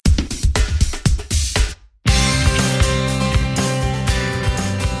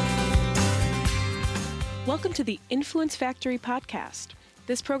Welcome to the Influence Factory podcast.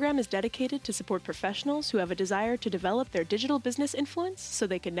 This program is dedicated to support professionals who have a desire to develop their digital business influence so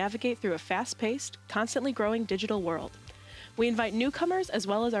they can navigate through a fast-paced, constantly growing digital world. We invite newcomers as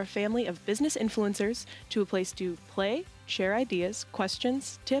well as our family of business influencers to a place to play, share ideas,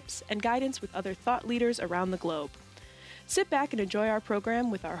 questions, tips, and guidance with other thought leaders around the globe. Sit back and enjoy our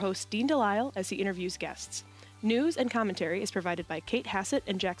program with our host Dean Delisle as he interviews guests. News and commentary is provided by Kate Hassett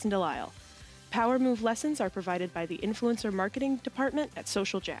and Jackson Delisle. Power Move lessons are provided by the Influencer Marketing Department at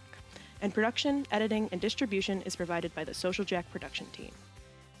Social Jack. And production, editing, and distribution is provided by the Social Jack production team.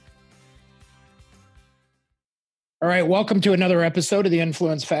 All right, welcome to another episode of the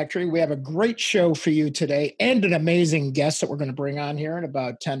Influence Factory. We have a great show for you today and an amazing guest that we're going to bring on here in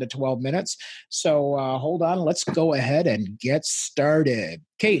about 10 to 12 minutes. So hold on, let's go ahead and get started.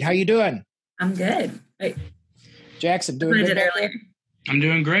 Kate, how you doing? I'm good. Jackson, doing good? Earlier. I'm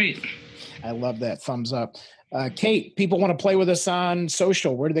doing great. I love that thumbs up. Kate, people want to play with us on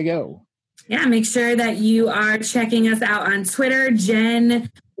social. Where do they go? Yeah, make sure that you are checking us out on Twitter. Jen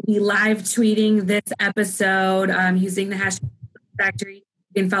will be live tweeting this episode using the hashtag Factory.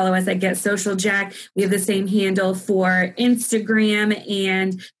 You can follow us at Get Social Jack. We have the same handle for Instagram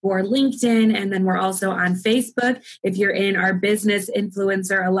and for LinkedIn. And then we're also on Facebook. If you're in our Business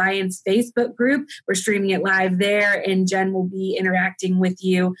Influencer Alliance Facebook group, we're streaming it live there and Jen will be interacting with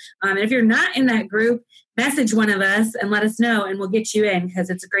you. And if you're not in that group, message one of us and let us know and we'll get you in because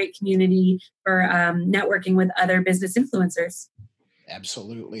it's a great community for networking with other business influencers.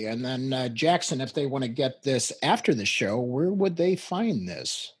 Absolutely. And then Jackson, if they want to get this after the show, where would they find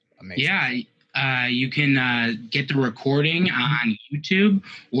this? Amazing. Yeah, you can get the recording on YouTube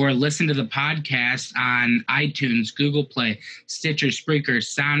or listen to the podcast on iTunes, Google Play, Stitcher, Spreaker,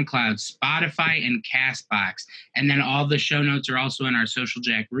 SoundCloud, Spotify, and CastBox. And then all the show notes are also in our Social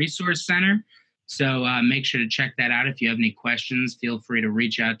Jack Resource Center. So make sure to check that out. If you have any questions, feel free to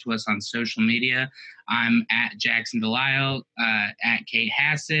reach out to us on social media. I'm at Jackson Delisle, at Kate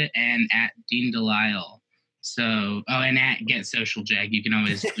Hassett, and at Dean Delisle. So, and at Get Social Jack. You can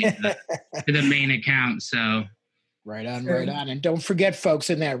always tweet to the main account. So, right on. And don't forget, folks,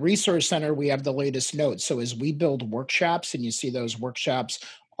 in that resource center, we have the latest notes. So as we build workshops, and you see those workshops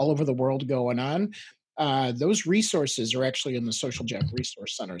all over the world going on, those resources are actually in the Social Jack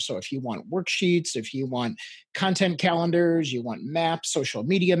Resource Center. So if you want worksheets, if you want content calendars, you want maps, social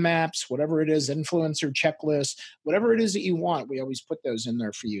media maps, whatever it is, influencer checklists, whatever it is that you want, we always put those in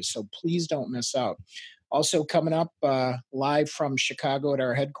there for you. So please don't miss out. Also coming up live from Chicago at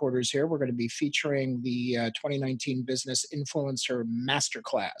our headquarters here, we're going to be featuring the 2019 Business Influencer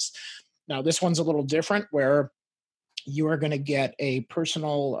Masterclass. Now, this one's a little different where you are going to get a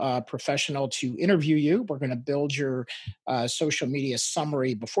personal professional to interview you. We're going to build your social media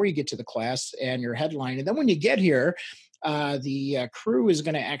summary before you get to the class and your headline. And then when you get here, the crew is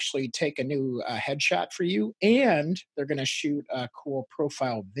going to actually take a new headshot for you, and they're going to shoot a cool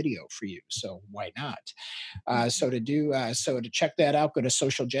profile video for you. So why not? So to check that out, go to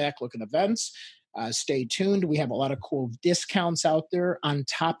Social Jack, look at events. Stay tuned. We have a lot of cool discounts out there on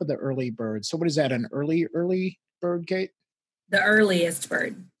top of the early bird. So what is that, an early bird, Kate? The earliest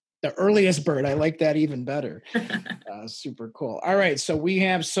bird. The earliest bird. I like that even better. Super cool. All right. So we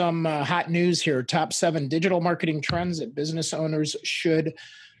have some hot news here. Top 7 digital marketing trends that business owners should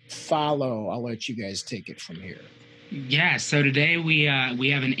follow. I'll let you guys take it from here. Yeah. So today we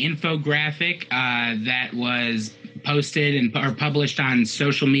have an infographic that was posted or published on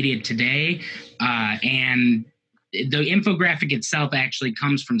social media today. And the infographic itself actually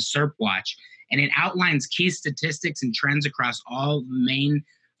comes from SERPWatch. And it outlines key statistics and trends across all main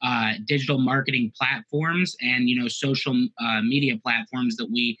digital marketing platforms and, social media platforms that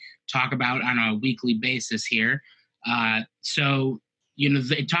we talk about on a weekly basis here. It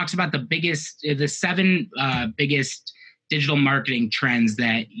talks about the 7 biggest digital marketing trends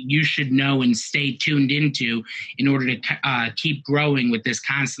that you should know and stay tuned into in order to keep growing with this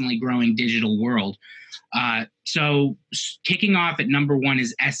constantly growing digital world. So kicking off at number 1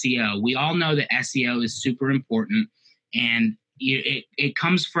 is SEO. We all know that SEO is super important, and it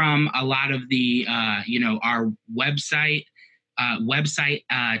comes from a lot of the, our website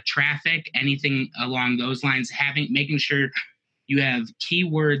traffic, anything along those lines, making sure you have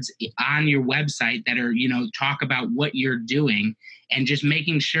keywords on your website that are, talk about what you're doing, and just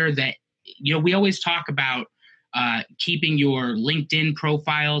making sure that, we always talk about keeping your LinkedIn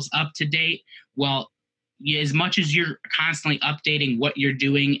profiles up to date. Well, as much as you're constantly updating what you're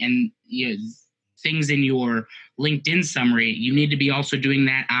doing and things in your LinkedIn summary, you need to be also doing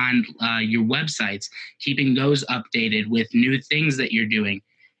that on your websites, keeping those updated with new things that you're doing.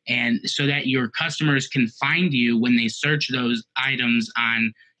 and so that your customers can find you when they search those items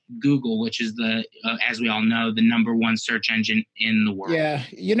on Google, which is as we all know, the number one search engine in the world. Yeah.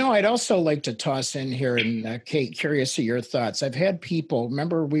 I'd also like to toss in here, and Kate, curious of your thoughts. I've had people,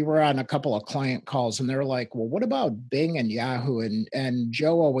 remember we were on a couple of client calls and they're like, well, what about Bing and Yahoo? And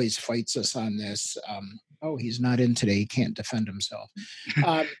Joe always fights us on this. Oh, he's not in today. He can't defend himself.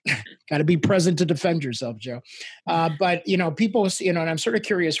 Got to be present to defend yourself, Joe. But, people, and I'm sort of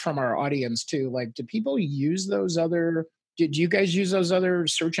curious from our audience too, like, do people use those other, did you guys use those other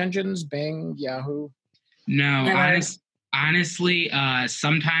search engines, Bing, Yahoo? No, honestly,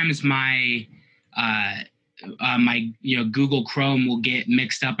 sometimes my Google Chrome will get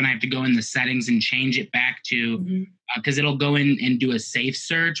mixed up and I have to go in the settings and change it back to, because it'll go in and do a safe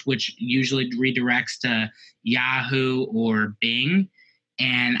search, which usually redirects to Yahoo or Bing.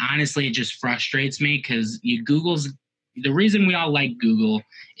 And honestly, it just frustrates me because the reason we all like Google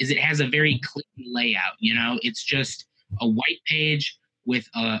is it has a very clean layout. It's just a white page with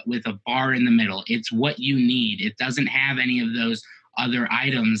a bar in the middle. It's what you need. It doesn't have any of those other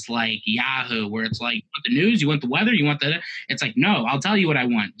items like Yahoo, where it's like, you want the news, you want the weather, you want it's like, no, I'll tell you what I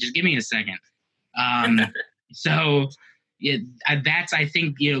want. Just give me a second. So that's, I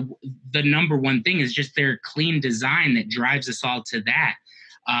think, the number one thing is just their clean design that drives us all to that.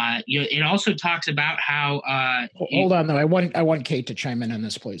 It also talks about how. Hold on, though. I want Kate to chime in on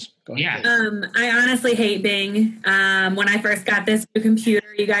this, please. Go ahead. Yeah. I honestly hate Bing. When I first got this new computer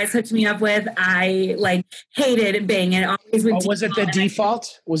you guys hooked me up with, I hated Bing, and it always would. Was it the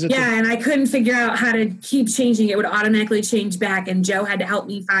default? Was it? Yeah, and I couldn't figure out how to keep changing. It would automatically change back, and Joe had to help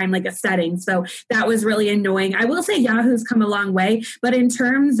me find a setting. So that was really annoying. I will say Yahoo's come a long way, but in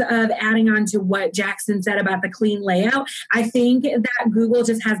terms of adding on to what Jackson said about the clean layout, I think that Google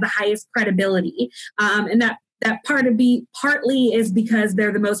just has the highest credibility, and that partly is because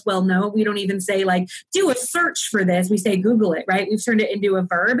they're the most well-known. We don't even say do a search for this. We say Google it, right? We've turned it into a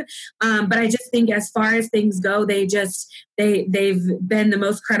verb. But I just think as far as things go, they've been the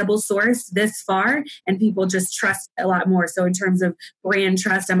most credible source this far, and people just trust a lot more. So in terms of brand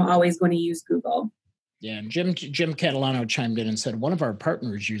trust, I'm always going to use Google. Yeah, and Jim Catalano chimed in and said, one of our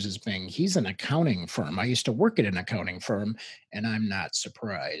partners uses Bing. He's an accounting firm. I used to work at an accounting firm, and I'm not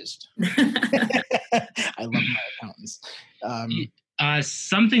surprised. I love my accountants.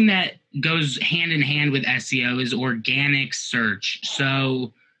 Something that goes hand in hand with SEO is organic search.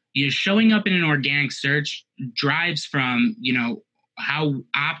 So showing up in an organic search drives from, how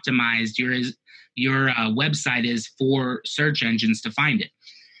optimized your website is for search engines to find it.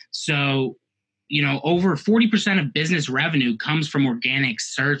 So, over 40% of business revenue comes from organic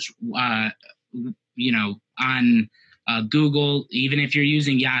search, on Google. Even if you're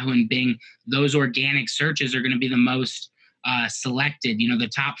using Yahoo and Bing, those organic searches are going to be the most selected.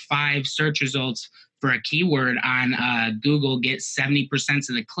 The top 5 search results for a keyword on Google get 70%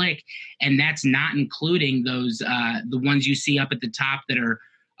 of the click, and that's not including those the ones you see up at the top that are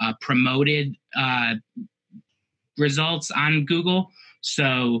promoted results on Google.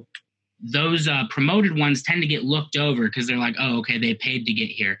 So those promoted ones tend to get looked over because they're like, oh, okay, they paid to get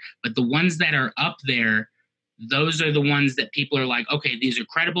here. But the ones that are up there, those are the ones that people are like, okay, these are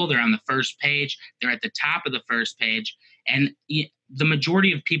credible. They're on the first page. They're at the top of the first page. And the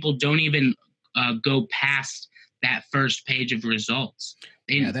majority of people don't even go past that first page of results.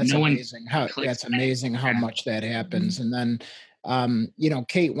 That's amazing. That's amazing how much that happens. And then,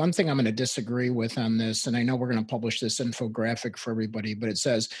 Kate, one thing I'm going to disagree with on this, and I know we're going to publish this infographic for everybody, but it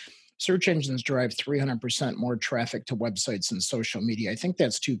says, search engines drive 300% more traffic to websites and social media. I think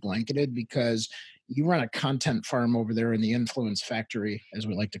that's too blanketed because you run a content farm over there in the influence factory, as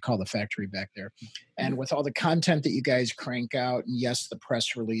we like to call the factory back there. And with all the content that you guys crank out, and yes, the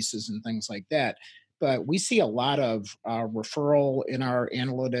press releases and things like that, but we see a lot of referral in our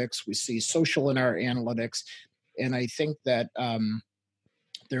analytics. We see social in our analytics. And I think that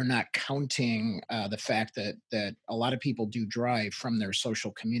they're not counting the fact that a lot of people do drive from their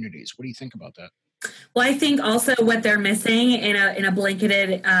social communities. What do you think about that? Well, I think also what they're missing in a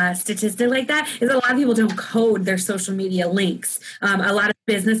blanketed statistic like that is a lot of people don't code their social media links. A lot of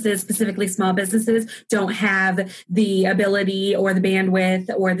businesses, specifically small businesses, don't have the ability or the bandwidth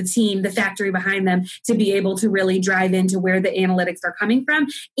or the team, the factory behind them to be able to really drive into where the analytics are coming from.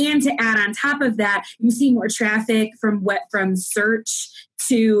 And to add on top of that, you see more traffic from search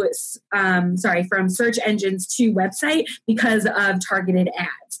from search engines to website because of targeted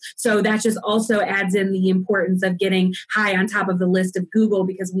ads. So that just also adds in the importance of getting high on top of the list of Google,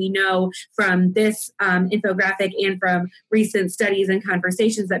 because we know from this infographic and from recent studies and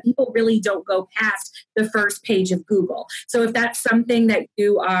conversations that people really don't go past the first page of Google. So if that's something that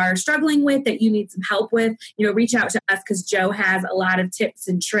you are struggling with, that you need some help with, reach out to us, because Joe has a lot of tips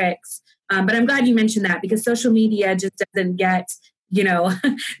and tricks. But I'm glad you mentioned that, because social media just doesn't get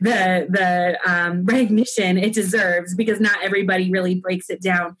the recognition it deserves, because not everybody really breaks it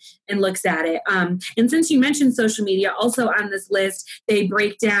down and looks at it. And since you mentioned social media, also on this list, they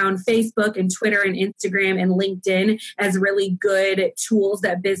break down Facebook and Twitter and Instagram and LinkedIn as really good tools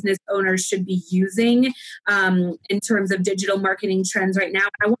that business owners should be using in terms of digital marketing trends right now.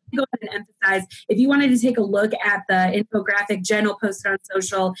 I want to go ahead and emphasize, if you wanted to take a look at the infographic, Jen will post it on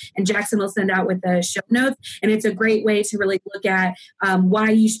social and Jackson will send out with the show notes. And it's a great way to really look at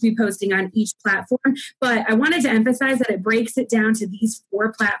why you should be posting on each platform. But I wanted to emphasize that it breaks it down to these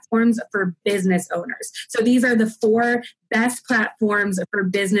 4 platforms for business owners. So these are the 4 best platforms for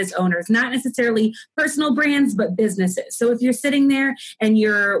business owners, not necessarily personal brands, but businesses. So if you're sitting there and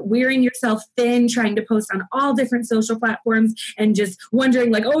you're wearing yourself thin, trying to post on all different social platforms and just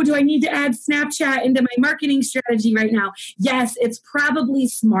wondering like, oh, do I need to add Snapchat into my marketing strategy right now? Yes, it's probably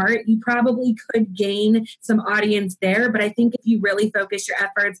smart. You probably could gain some audience there. But I think if you really focus your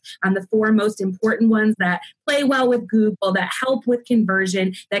efforts on the 4 most important ones that play well with Google, that help with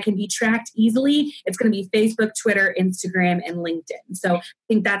conversion, that can be tracked easily, it's going to be Facebook, Twitter, Instagram, and LinkedIn. So I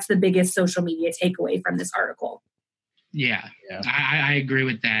think that's the biggest social media takeaway from this article. Yeah. I agree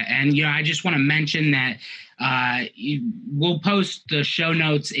with that. And, I just want to mention that we'll post the show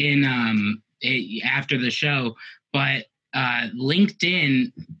notes in after the show, but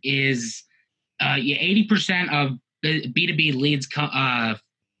LinkedIn is 80% of B2B leads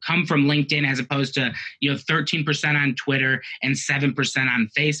come from LinkedIn, as opposed to 13% on Twitter and 7% on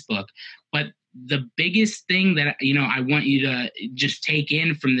Facebook. But the biggest thing that I want you to just take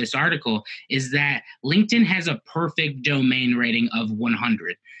in from this article is that LinkedIn has a perfect domain rating of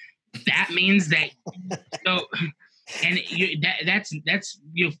 100. That means that that's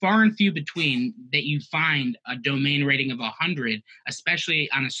far and few between that you find a domain rating of 100, especially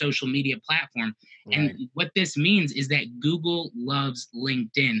on a social media platform. Right. And what this means is that Google loves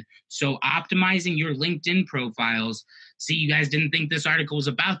LinkedIn. So optimizing your LinkedIn profiles. See, you guys didn't think this article was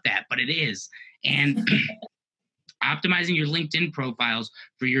about that, but it is. And optimizing your LinkedIn profiles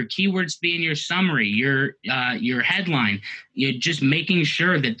for your keywords to be in your summary, your headline, you're just making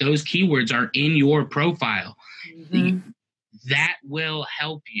sure that those keywords are in your profile. Mm-hmm. That will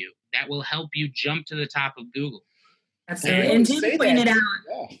help you. That will help you jump to the top of Google. Absolutely. And Jim pointed out.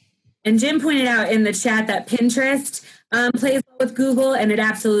 Yeah. And Jim pointed out in the chat that Pinterest plays with Google, and it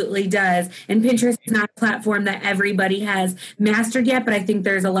absolutely does. And Pinterest is not a platform that everybody has mastered yet, but I think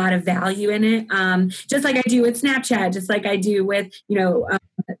there's a lot of value in it. Just like I do with Snapchat, just like I do with,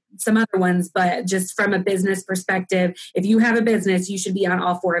 some other ones, but just from a business perspective, if you have a business, you should be on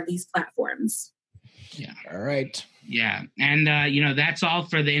all 4 of these platforms. Yeah. All right. Yeah. And, that's all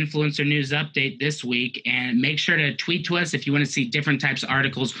for the Influencer News Update this week. And make sure to tweet to us if you want to see different types of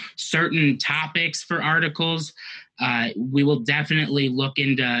articles, certain topics for articles. We will definitely look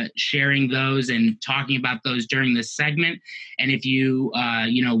into sharing those and talking about those during this segment. And if you,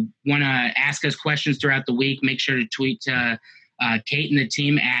 want to ask us questions throughout the week, make sure to tweet to Kate and the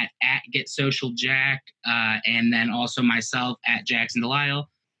team at GetSocialJack, and then also myself at Jackson Delisle.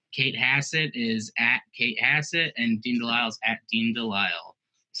 Kate Hassett is at Kate Hassett, and Dean Delisle is at Dean Delisle.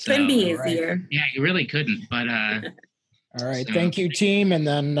 So, couldn't be easier. Right. Yeah, you really couldn't. But all right, thank you, team, and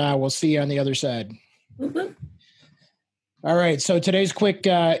then we'll see you on the other side. Mm-hmm. All right, so today's quick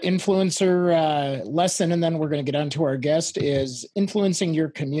influencer lesson, and then we're going to get on to our guest, is influencing your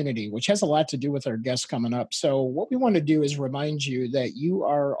community, which has a lot to do with our guest coming up. So what we want to do is remind you that you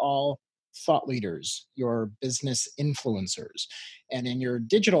are all thought leaders, your business influencers. And in your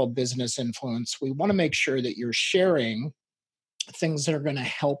digital business influence, we want to make sure that you're sharing things that are going to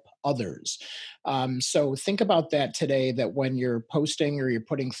help others. So think about that today, that when you're posting or you're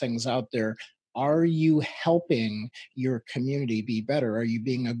putting things out there, are you helping your community be better? Are you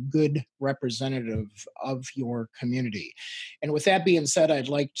being a good representative of your community? And with that being said, I'd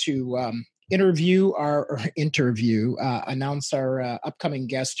like to announce our upcoming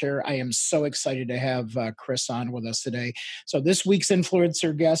guest here. I am so excited to have Chris on with us today. So this week's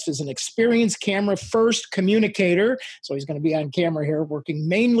influencer guest is an experienced camera-first communicator. So he's going to be on camera here, working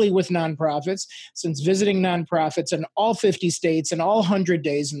mainly with nonprofits. Since visiting nonprofits in all 50 states and all 100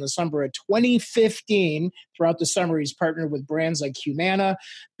 days in the summer of 2015, throughout the summer, he's partnered with brands like Humana,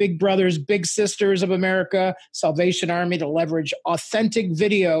 Big Brothers, Big Sisters of America, Salvation Army to leverage authentic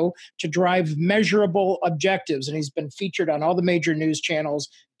video to drive measurable objectives. And he's been featured on all the major news channels.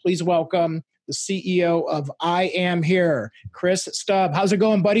 Please welcome the CEO of I Am Here, Chris Strub. How's it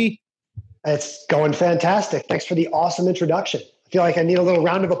going, buddy? It's going fantastic. Thanks for the awesome introduction. I feel like I need a little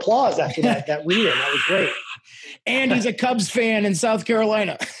round of applause after that reading. That was great. And he's a Cubs fan in South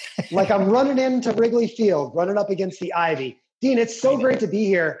Carolina. Like I'm running into Wrigley Field, running up against the Ivy. Dean, it's so great to be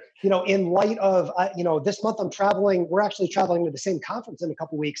here. In light of, this month I'm traveling. We're actually traveling to the same conference in a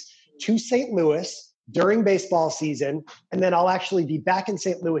couple of weeks to St. Louis during baseball season. And then I'll actually be back in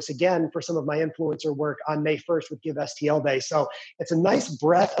St. Louis again for some of my influencer work on May 1st with Give STL Day. So it's a nice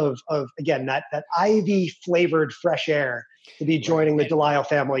breath of again, that Ivy flavored fresh air to be joining the Delisle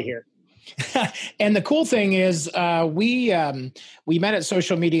family here. And the cool thing is we met at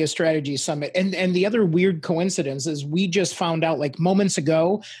Social Media Strategy Summit. And the other weird coincidence is we just found out like moments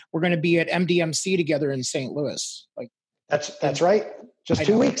ago, we're going to be at MDMC together in St. Louis. That's right. Just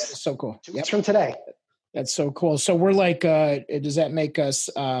 2 weeks. That's so cool. 2 weeks from today. That's so cool. So we're like, does that make us,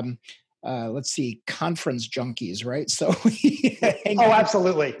 let's see, conference junkies, right? So oh,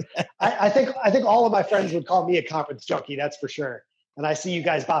 absolutely. I think all of my friends would call me a conference junkie. That's for sure. And I see you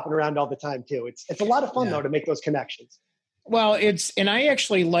guys bopping around all the time too. It's a lot of fun though to make those connections. Well, and I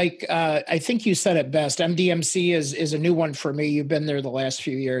actually like, I think you said it best. MDMC is a new one for me. You've been there the last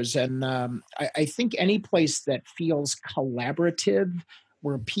few years. And I think any place that feels collaborative,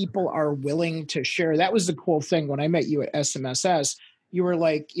 where people are willing to share. That was the cool thing when I met you at SMSS. You were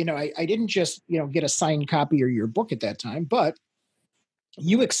like, I didn't just, get a signed copy of your book at that time, but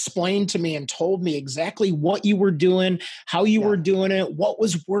you explained to me and told me exactly what you were doing, how you were doing it, what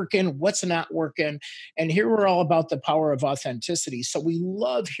was working, what's not working. And here we're all about the power of authenticity. So we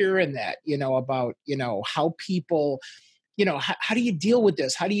love hearing that, about, how people, how do you deal with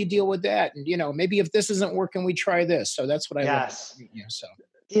this? How do you deal with that? And, maybe if this isn't working, we try this. So that's what I love. So.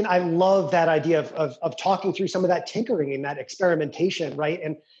 And I love that idea of talking through some of that tinkering and that experimentation, right?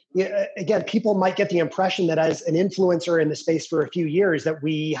 And again, people might get the impression that as an influencer in the space for a few years that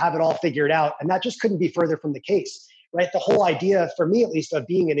we have it all figured out. And that just couldn't be further from the case, right? The whole idea, for me at least, of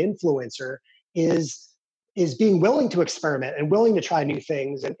being an influencer is being willing to experiment and willing to try new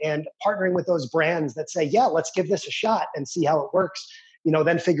things and partnering with those brands that say, yeah, let's give this a shot and see how it works.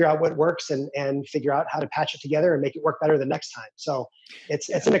 Then figure out what works and figure out how to patch it together and make it work better the next time. So it's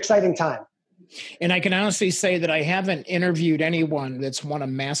an exciting time. And I can honestly say that I haven't interviewed anyone that's won a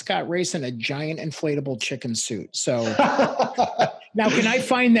mascot race in a giant inflatable chicken suit. So now, can I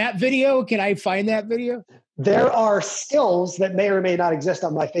find that video? There are stills that may or may not exist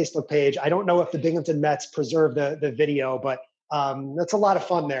on my Facebook page. I don't know if the Binghamton Mets preserve the video, but that's a lot of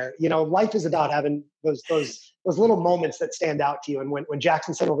fun there. Life is about having those little moments that stand out to you. And when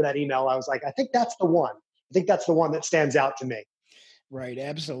Jackson sent over that email, I was like, I think that's the one. I think that's the one that stands out to me. Right.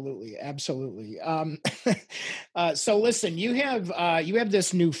 Absolutely. So listen, you have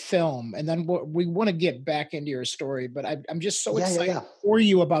this new film, and then we want to get back into your story, but I'm just so excited for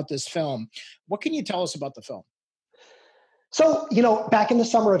you about this film. What can you tell us about the film? So, back in the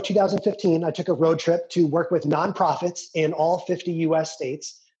summer of 2015, I took a road trip to work with nonprofits in all 50 US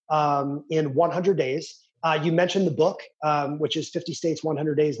states in 100 days. You mentioned the book, which is 50 States,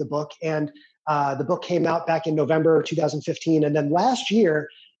 100 Days, the book. And the book came out back in November 2015. And then last year,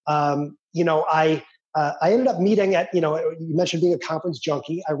 I ended up meeting at, you mentioned being a conference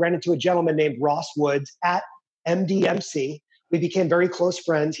junkie. I ran into a gentleman named Ross Woods at MDMC. We became very close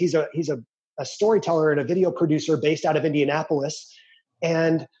friends. He's a storyteller and a video producer based out of Indianapolis.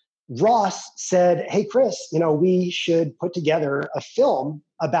 And Ross said, hey, Chris, we should put together a film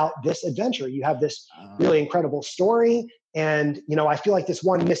about this adventure. You have this really incredible story. And, I feel like this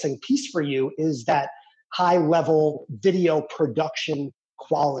one missing piece for you is that high level video production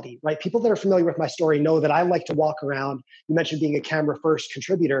quality, right? People that are familiar with my story know that I like to walk around. You mentioned being a camera first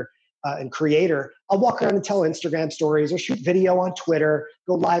contributor and creator. I'll walk around and tell Instagram stories or shoot video on Twitter,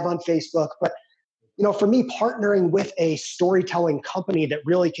 go live on Facebook. But, for me, partnering with a storytelling company that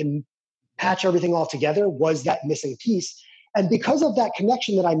really can patch everything all together was that missing piece. And because of that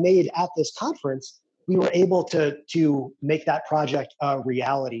connection that I made at this conference, we were able to make that project a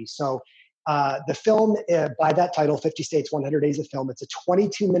reality. So The film, by that title, 50 States, 100 Days of Film, it's a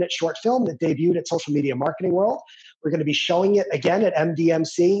 22-minute short film that debuted at Social Media Marketing World. We're going to be showing it again at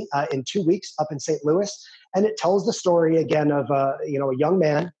MDMC in 2 weeks up in St. Louis. And it tells the story again of a young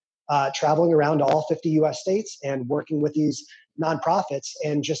man traveling around all 50 US states and working with these nonprofits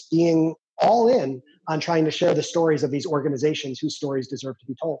and just being all in on trying to share the stories of these organizations whose stories deserve to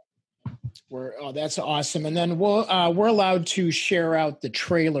be told. That's awesome. And then we're allowed to share out the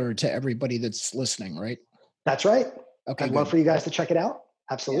trailer to everybody that's listening, right? That's right. Okay. I'd love for you guys to check it out.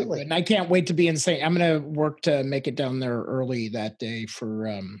 Absolutely. Yeah, and I can't wait to be in St. I'm going to work to make it down there early that day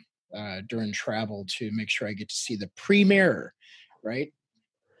for during travel to make sure I get to see the premiere, right?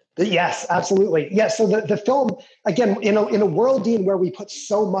 Yes, absolutely. Yes. So the film, again, in a world, Dean, where we put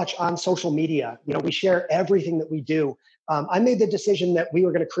so much on social media, we share everything that we do. I made the decision that we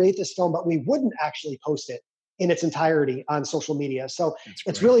were going to create this film, but we wouldn't actually post it in its entirety on social media. So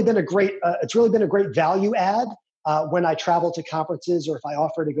it's really been a great value add when I travel to conferences or if I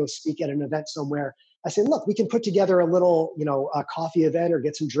offer to go speak at an event somewhere. I say, look, we can put together a little, a coffee event or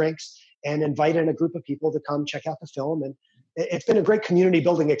get some drinks and invite in a group of people to come check out the film. And it's been a great community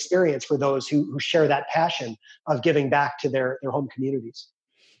building experience for those who share that passion of giving back to their home communities.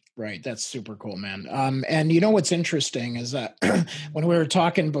 Right. That's super cool, man. And what's interesting is that when we were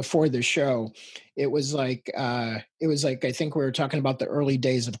talking before the show, it was like, I think we were talking about the early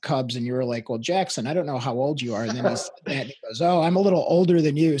days of Cubs and you were like, well, Jackson, I don't know how old you are. And then he said that and he goes, oh, I'm a little older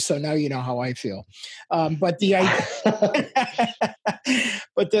than you. So now you know how I feel. But the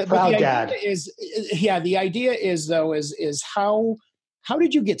idea is how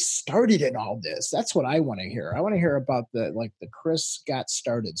did you get started in all this? That's what I want to hear. I want to hear about the Chris got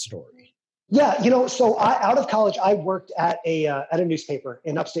started story. Yeah, so out of college, I worked at a newspaper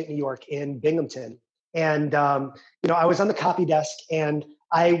in upstate New York in Binghamton, and I was on the copy desk, and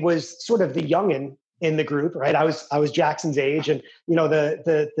I was sort of the youngin in the group, right? I was Jackson's age, and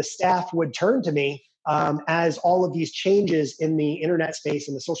the staff would turn to me as all of these changes in the internet space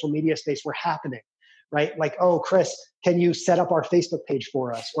and the social media space were happening. Right? Like, oh, Chris, can you set up our Facebook page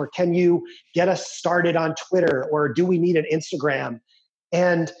for us? Or can you get us started on Twitter? Or do we need an Instagram?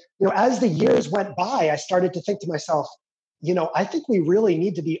 And, as the years went by, I started to think to myself, I think we really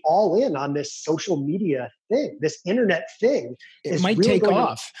need to be all in on this social media thing, this internet thing. It might really take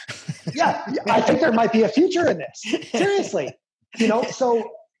off. Yeah, I think there might be a future in this. Seriously. So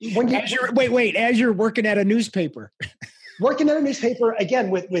when you... As you're working at a newspaper. Working at a newspaper, again,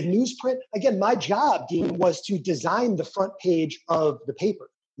 with newsprint, again, my job, Dean, was to design the front page of the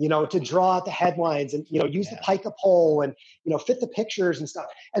paper, to draw out the headlines and, use the pica pole and, fit the pictures and stuff.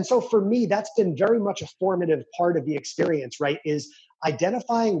 And so for me, that's been very much a formative part of the experience, right? Is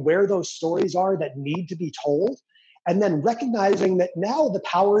identifying where those stories are that need to be told and then recognizing that now the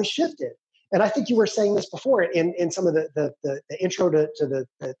power has shifted. And I think you were saying this before in some of the intro to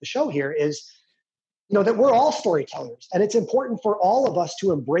the show here is, that we're all storytellers. And it's important for all of us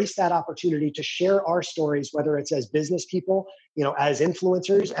to embrace that opportunity to share our stories, whether it's as business people, as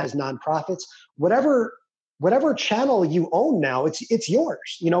influencers, as nonprofits, whatever channel you own now, it's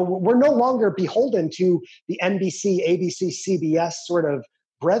yours. We're no longer beholden to the NBC, ABC, CBS sort of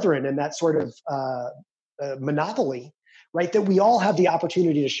brethren and that sort of monopoly, right? That we all have the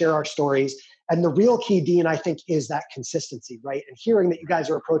opportunity to share our stories. And the real key, Dean, I think, is that consistency, right? And hearing that you guys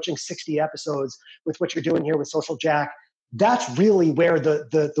are approaching 60 episodes with what you're doing here with Social Jack, that's really where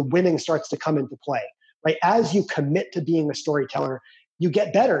the winning starts to come into play, right? As you commit to being a storyteller, you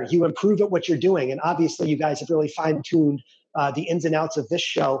get better, you improve at what you're doing. And obviously, you guys have really fine-tuned the ins and outs of this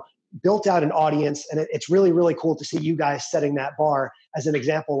show, built out an audience, and it's really, really cool to see you guys setting that bar as an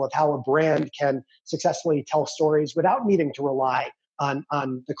example of how a brand can successfully tell stories without needing to rely on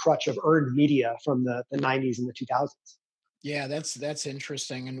the crutch of earned media from the 90s and the 2000s. Yeah, that's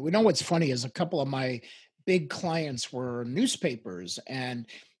interesting. And we know what's funny is a couple of my big clients were newspapers, and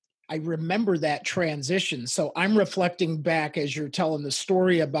I remember that transition. So I'm reflecting back as you're telling the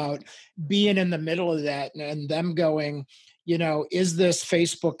story about being in the middle of that and them going, is this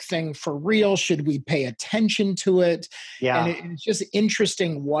Facebook thing for real? Should we pay attention to it? Yeah. And it's just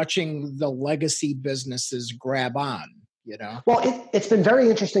interesting watching the legacy businesses grab on. Well, it's been very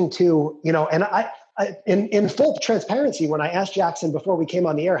interesting too, and I in full transparency, when I asked Jackson before we came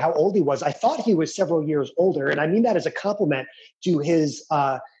on the air how old he was, I thought he was several years older. And I mean that as a compliment to his,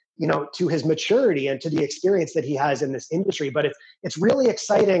 to his maturity and to the experience that he has in this industry. But it's really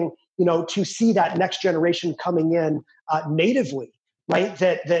exciting, to see that next generation coming in natively, right?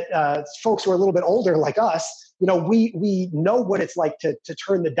 That folks who are a little bit older like us, we know what it's like to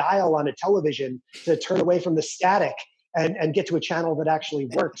turn the dial on a television, to turn away from the static, and get to a channel that actually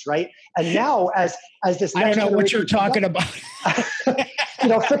works, right? And now as this I next don't know what you're talking up, about.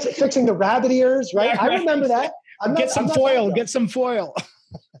 Fixing the rabbit ears, right? Yeah, I remember that. Get some foil.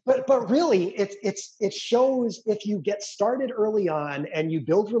 But really, it shows if you get started early on and you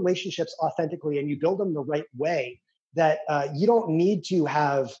build relationships authentically and you build them the right way, that you don't need to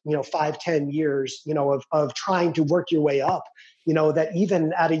have 5-10 years of trying to work your way up. That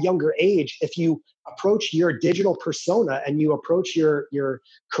even at a younger age, if you approach your digital persona and you approach your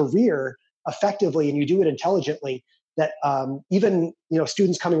career effectively and you do it intelligently, that even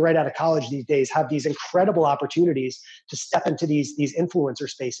students coming right out of college these days have these incredible opportunities to step into these influencer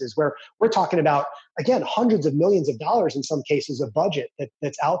spaces where we're talking about, again, hundreds of millions of dollars in some cases of budget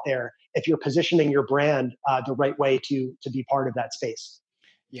that's out there if you're positioning your brand the right way to be part of that space.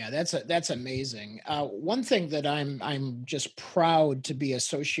 Yeah, that's amazing. One thing that I'm just proud to be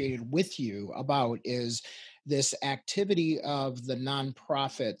associated with you about is this activity of the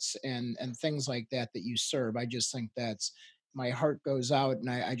nonprofits and things like that you serve. I just think my heart goes out, and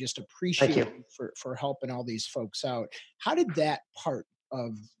I just appreciate you for helping all these folks out. How did that part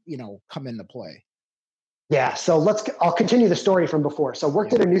of come into play? Yeah, so I'll continue the story from before. So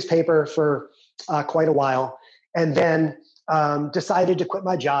worked at a newspaper for quite a while, and then decided to quit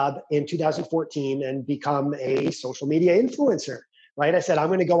my job in 2014 and become a social media influencer. Right? I said, I'm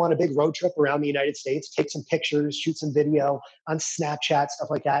going to go on a big road trip around the United States, take some pictures, shoot some video on Snapchat, stuff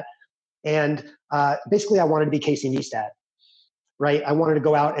like that. And basically I wanted to be Casey Neistat, right? I wanted to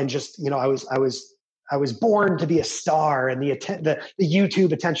go out and just, I was born to be a star and the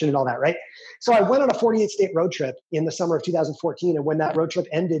YouTube attention and all that, right? So I went on a 48 state road trip in the summer of 2014. And when that road trip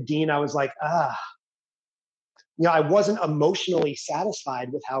ended, Dean, I was like, I wasn't emotionally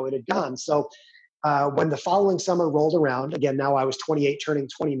satisfied with how it had gone. So when the following summer rolled around, again, now I was 28, turning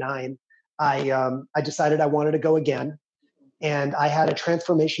 29, I decided I wanted to go again. And I had a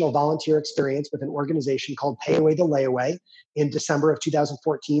transformational volunteer experience with an organization called Pay Away the Layaway in December of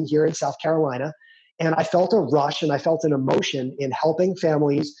 2014 here in South Carolina. And I felt a rush and I felt an emotion in helping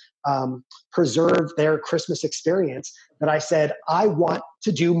families preserve their Christmas experience that I said, I want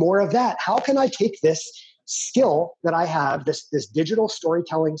to do more of that. How can I take this skill that I have, this digital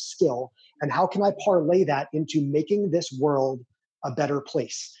storytelling skill, and how can I parlay that into making this world a better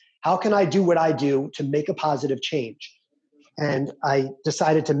place? How can I do what I do to make a positive change? And I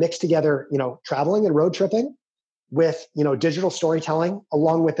decided to mix together, traveling and road tripping with, digital storytelling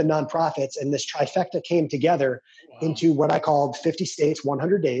along with the nonprofits. And this trifecta came together into what I called 50 States,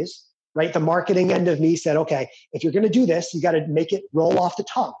 100 Days, right? The marketing end of me said, okay, if you're going to do this, you got to make it roll off the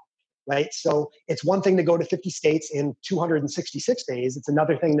tongue. Right. So it's one thing to go to 50 states in 266 days. It's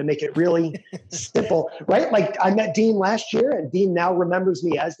another thing to make it really simple. Right. Like I met Dean last year and Dean now remembers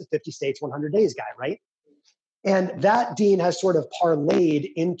me as the 50 states, 100 days guy. Right. And that, Dean, has sort of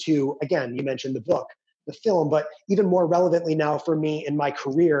parlayed into, again, you mentioned the book, the film, but even more relevantly now for me in my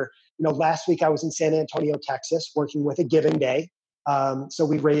career, last week I was in San Antonio, Texas, working with a Giving Day. So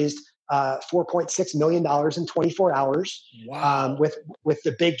we raised $4.6 million in 24 hours. Wow. With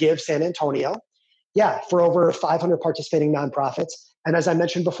the Big Give San Antonio. Yeah, for over 500 participating nonprofits. And as I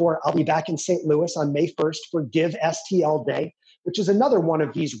mentioned before, I'll be back in St. Louis on May 1st for Give STL Day, which is another one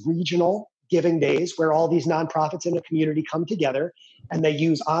of these regional giving days where all these nonprofits in the community come together and they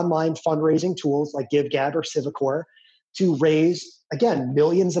use online fundraising tools like GiveGab or Civicor to raise, again,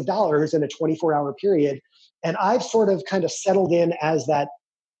 millions of dollars in a 24-hour period. And I've sort of kind of settled in as that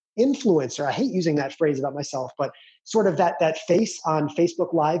influencer. I hate using that phrase about myself, but sort of that face on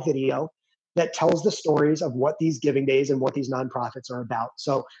Facebook Live video that tells the stories of what these giving days and what these nonprofits are about.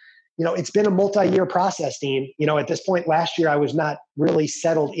 So, it's been a multi-year process, Dean. At this point last year, I was not really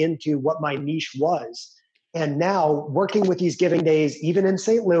settled into what my niche was. And now working with these giving days, even in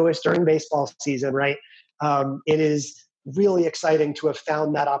St. Louis during baseball season, right? It is really exciting to have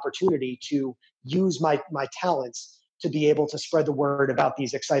found that opportunity to use my talents to be able to spread the word about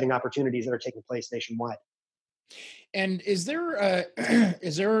these exciting opportunities that are taking place nationwide. And is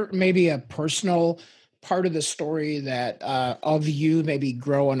there maybe a personal part of the story that of you maybe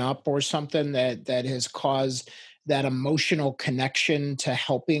growing up or something that has caused that emotional connection to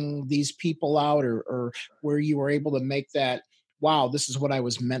helping these people out, or where you were able to make that, wow, this is what I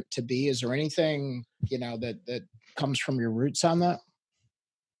was meant to be? Is there anything, that comes from your roots on that?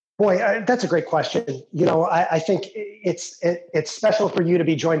 Boy, that's a great question. I think it's special for you to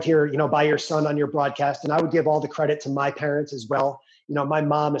be joined here, by your son on your broadcast. And I would give all the credit to my parents as well. My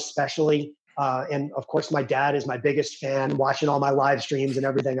mom especially. And of course, my dad is my biggest fan, watching all my live streams and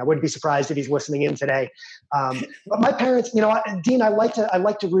everything. I wouldn't be surprised if he's listening in today. But my parents, Dean, I like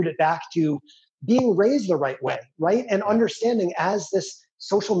to root it back to being raised the right way, right? And understanding as this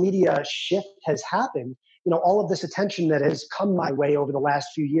social media shift has happened, all of this attention that has come my way over the last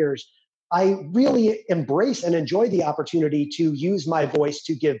few years, I really embrace and enjoy the opportunity to use my voice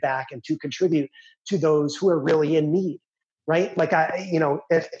to give back and to contribute to those who are really in need, right? Like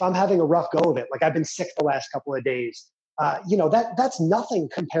if I'm having a rough go of it, like I've been sick the last couple of days, that's nothing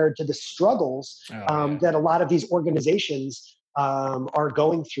compared to the struggles that a lot of these organizations are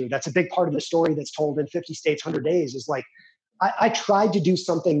going through. That's a big part of the story that's told in 50 States, 100 Days is like, I tried to do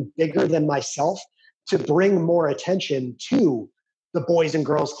something bigger than myself to bring more attention to the Boys and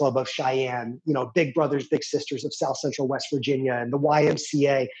Girls Club of Cheyenne, Big Brothers, Big Sisters of South Central West Virginia, and the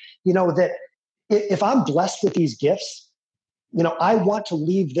YMCA, that if I'm blessed with these gifts, I want to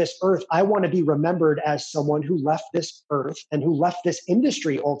leave this earth. I want to be remembered as someone who left this earth and who left this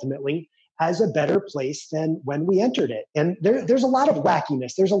industry ultimately as a better place than when we entered it. And there's a lot of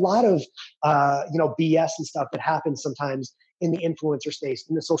wackiness. There's a lot of, BS and stuff that happens sometimes in the influencer space,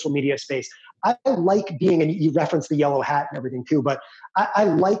 in the social media space. I like being, and you referenced the yellow hat and everything too, but I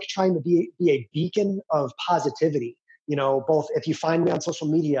like trying to be a beacon of positivity. Both if you find me on social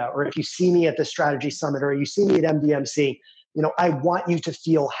media or if you see me at the Strategy Summit or you see me at MDMC, I want you to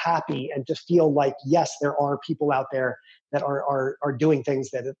feel happy and to feel like, yes, there are people out there that are doing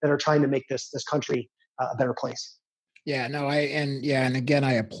things that are trying to make this country a better place. Yeah, no, and again,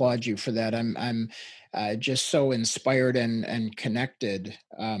 I applaud you for that. I'm just so inspired and connected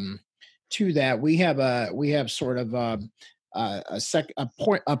to that. We have sort of a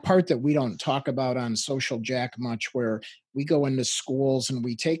part that we don't talk about on Social Jack much, where we go into schools and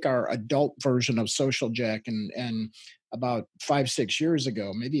we take our adult version of Social Jack and about 5-6 years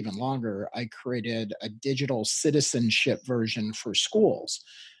ago, maybe even longer, I created a digital citizenship version for schools.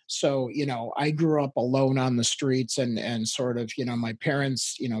 So, I grew up alone on the streets and sort of, my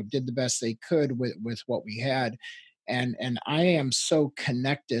parents, did the best they could with what we had. And I am so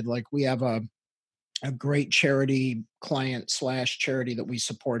connected. Like we have a great charity client / charity that we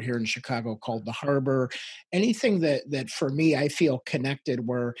support here in Chicago called The Harbor. Anything that for me, I feel connected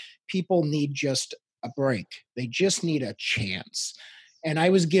where people need just a break. They just need a chance. And I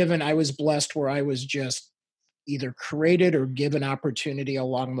was blessed where I was just either created or given opportunity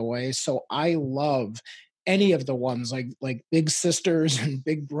along the way. So I love any of the ones like Big Sisters and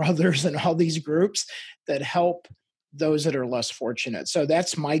Big Brothers and all these groups that help those that are less fortunate. So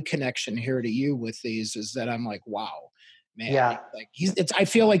that's my connection here to you with these, is that I'm like, wow, man. Yeah. I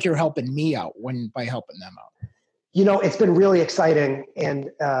feel like you're helping me out by helping them out. It's been really exciting and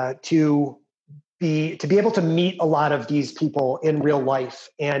to be able to meet a lot of these people in real life.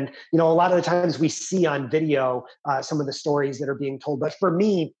 And, a lot of the times we see on video some of the stories that are being told. But for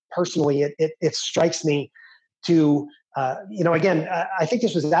me personally, it strikes me to, again, I think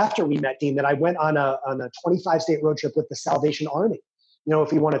this was after we met, Dean, that I went on a 25-state road trip with the Salvation Army.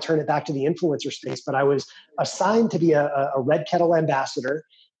 If you want to turn it back to the influencer space, but I was assigned to be a Red Kettle ambassador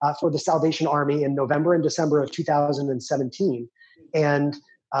for the Salvation Army in November and December of 2017. And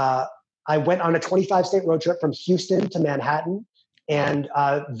I went on a 25-state road trip from Houston to Manhattan and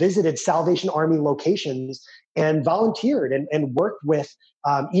visited Salvation Army locations and volunteered and worked with,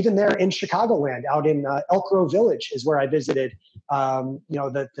 even there in Chicagoland, out in Elk Grove Village is where I visited,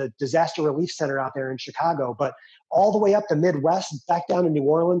 the disaster relief center out there in Chicago, but all the way up the Midwest, back down to New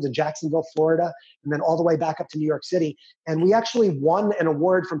Orleans and Jacksonville, Florida, and then all the way back up to New York City. And we actually won an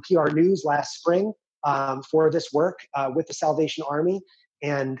award from PR News last spring for this work with the Salvation Army.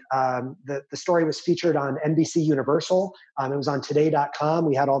 And the story was featured on NBC Universal. It was on today.com.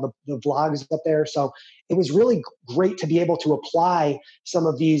 We had all the vlogs up there. So it was really great to be able to apply some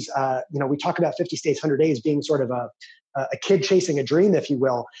of these, we talk about 50 States, 100 Days being sort of a kid chasing a dream, if you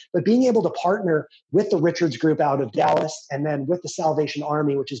will, but being able to partner with the Richards Group out of Dallas and then with the Salvation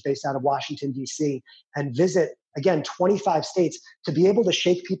Army, which is based out of Washington, D.C., and visit, again, 25 states, to be able to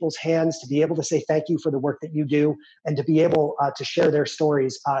shake people's hands, to be able to say thank you for the work that you do, and to be able to share their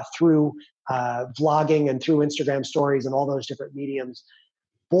stories through vlogging and through Instagram stories and all those different mediums.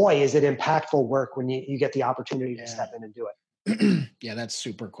 Boy, is it impactful work when you get the opportunity to step in and do it. Yeah, that's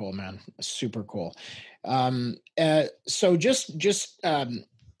super cool, man. Super cool. So just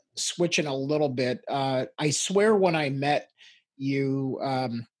switching a little bit, I swear when I met you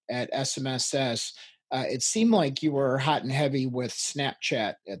at SMSS, it seemed like you were hot and heavy with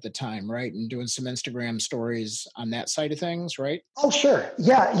Snapchat at the time, right? And doing some Instagram stories on that side of things, right? Oh, sure.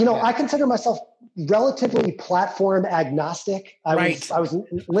 Yeah. I consider myself relatively platform agnostic. I was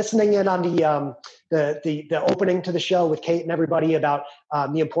listening in on the opening to the show with Kate and everybody about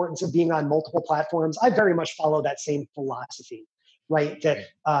the importance of being on multiple platforms. I very much follow that same philosophy, right? That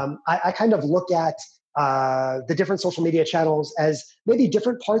I kind of look at the different social media channels as maybe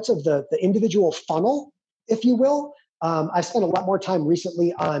different parts of the individual funnel, if you will. I've spent a lot more time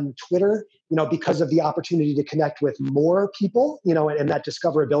recently on Twitter, because of the opportunity to connect with more people, and that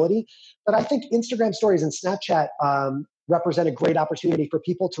discoverability. But I think Instagram stories and Snapchat represent a great opportunity for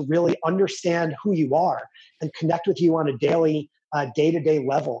people to really understand who you are and connect with you on a daily, day-to-day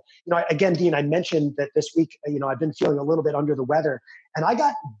level. Again, Dean, I mentioned that this week, I've been feeling a little bit under the weather, and I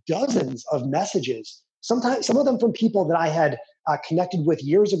got dozens of messages, sometimes some of them from people that I had connected with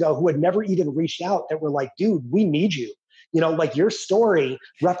years ago who had never even reached out, that were like, dude, we need you. Like your story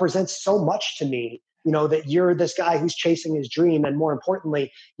represents so much to me, that you're this guy who's chasing his dream. And more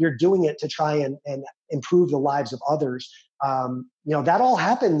importantly, you're doing it to try and improve the lives of others. That all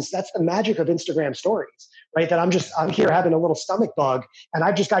happens. That's the magic of Instagram stories, right? That I'm here having a little stomach bug, and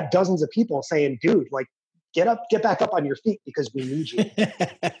I've just got dozens of people saying, dude, like, get back up on your feet because we need you.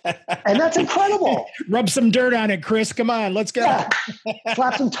 And that's incredible. Rub some dirt on it, Chris. Come on, let's go. Yeah.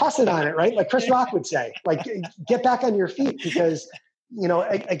 Slap some tussin on it, right? Like Chris Rock would say, like, get back on your feet because,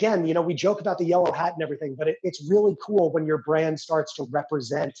 again, we joke about the yellow hat and everything, but it's really cool when your brand starts to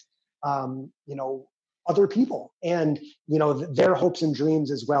represent, other people and, their hopes and dreams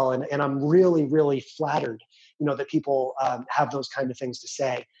as well. And I'm really, really flattered, that people have those kind of things to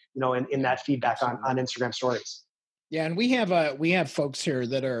say, in that feedback on Instagram stories. Yeah, and we have folks here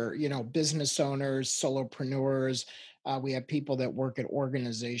that are, business owners, solopreneurs. We have people that work at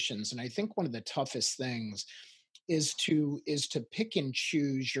organizations, and I think one of the toughest things is to pick and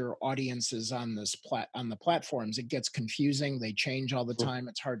choose your audiences on the platforms. It gets confusing; they change all the time.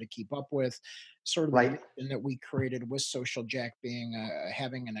 It's hard to keep up with. Sort of the vision that we created with Social Jack being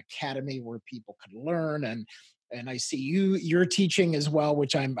having an academy where people could learn and I see you're teaching as well,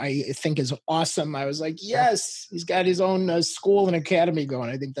 which I think is awesome. I was like, yes, he's got his own school and academy going.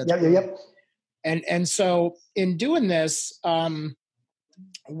 I think that's yep. And so in doing this,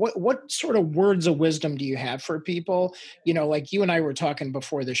 what sort of words of wisdom do you have for people? Like you and I were talking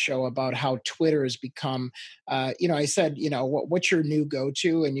before the show about how Twitter has become, I said, what's your new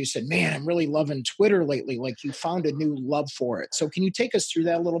go-to? And you said, man, I'm really loving Twitter lately. Like you found a new love for it. So can you take us through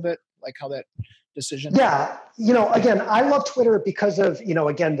that a little bit? Like how that decision? Yeah. Again, I love Twitter because of,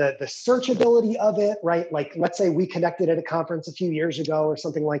 again, the searchability of it, right? Like, let's say we connected at a conference a few years ago or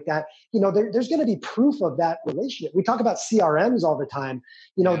something like that. There's going to be proof of that relationship. We talk about CRMs all the time.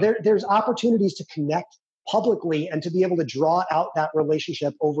 There's opportunities to connect publicly and to be able to draw out that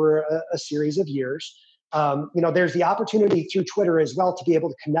relationship over a series of years. There's the opportunity through Twitter as well to be able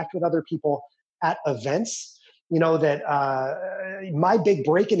to connect with other people at events. That my big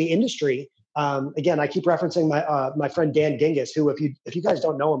break in the industry, again, I keep referencing my friend Dan Gingiss, who, if you guys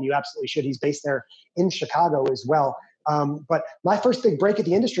don't know him, you absolutely should. He's based there in Chicago as well. But my first big break at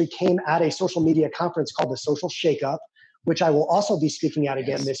the industry came at a social media conference called the Social Shakeup, which I will also be speaking at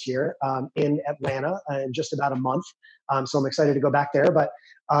again this year in Atlanta in just about a month. So I'm excited to go back there. But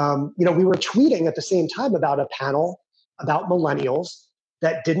we were tweeting at the same time about a panel about millennials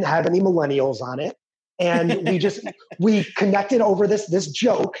that didn't have any millennials on it, and we connected over this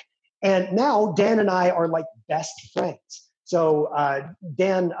joke. And now Dan and I are like best friends. So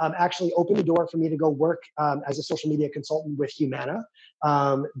Dan actually opened the door for me to go work as a social media consultant with Humana.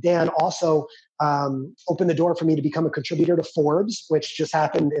 Dan also opened the door for me to become a contributor to Forbes, which just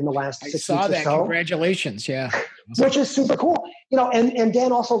happened in the last 6 weeks or so. I saw that. Congratulations. Yeah. Which is super cool. And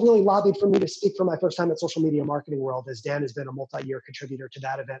Dan also really lobbied for me to speak for my first time at Social Media Marketing World, as Dan has been a multi-year contributor to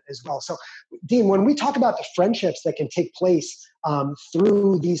that event as well. So Dean, when we talk about the friendships that can take place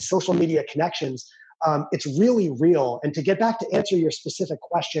through these social media connections, it's really real. And to get back to answer your specific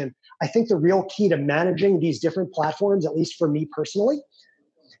question, I think the real key to managing these different platforms, at least for me personally,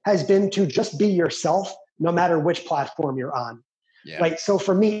 has been to just be yourself, no matter which platform you're on. Yeah. Right. So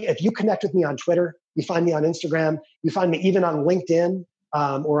for me, if you connect with me on Twitter, you find me on Instagram, you find me even on LinkedIn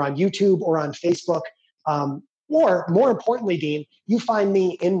or on YouTube or on Facebook, or more importantly, Dean, you find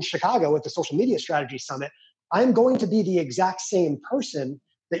me in Chicago at the Social Media Strategy Summit, I'm going to be the exact same person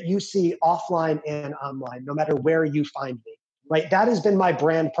that you see offline and online, no matter where you find me, right? That has been my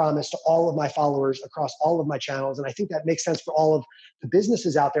brand promise to all of my followers across all of my channels. And I think that makes sense for all of the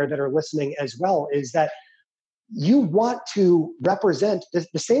businesses out there that are listening as well, is that you want to represent the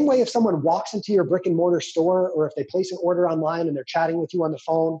same way if someone walks into your brick and mortar store, or if they place an order online and they're chatting with you on the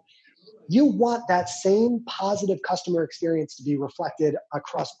phone, you want that same positive customer experience to be reflected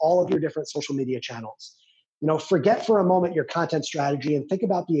across all of your different social media channels. Forget for a moment your content strategy and think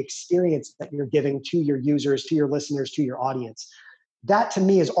about the experience that you're giving to your users, to your listeners, to your audience. That to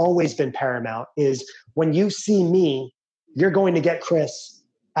me has always been paramount, is when you see me, you're going to get Chris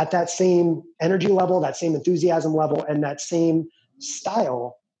at that same energy level, that same enthusiasm level, and that same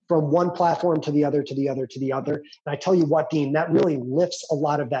style from one platform to the other, to the other, to the other. And I tell you what, Dean, that really lifts a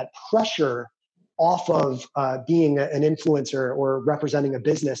lot of that pressure off of being an influencer or representing a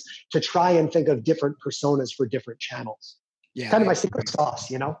business to try and think of different personas for different channels. Yeah, kind of my secret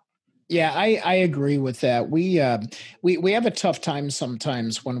sauce, you know? Yeah, I agree with that. We have a tough time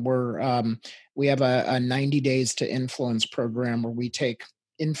sometimes when we have a 90 days to influence program where we take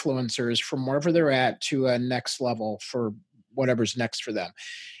influencers from wherever they're at to a next level for whatever's next for them.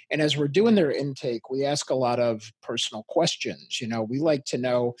 And as we're doing their intake, we ask a lot of personal questions. You know, we like to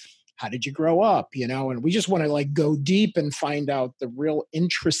know, how did you grow up? You know, and we just want to like go deep and find out the real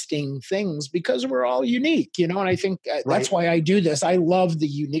interesting things because we're all unique, you know, and I think that's why I do this. I love the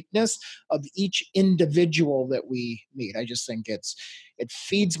uniqueness of each individual that we meet. I just think it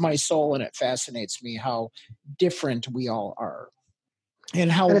feeds my soul and it fascinates me how different we all are and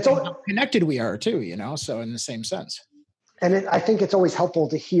how connected we are too, you know, so in the same sense. And I think it's always helpful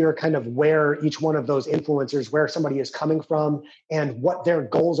to hear kind of where each one of those influencers, where somebody is coming from and what their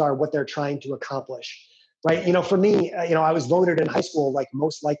goals are, what they're trying to accomplish, right? You know, for me, you know, I was voted in high school like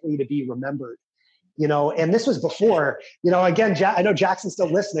most likely to be remembered, you know, and this was before, you know, again, I know Jackson's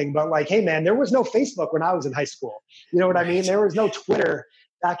still listening, but like, hey man, there was no Facebook when I was in high school. You know what I mean? There was no Twitter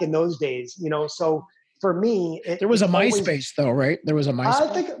back in those days, you know, so for me, there was a MySpace though, right? There was a MySpace.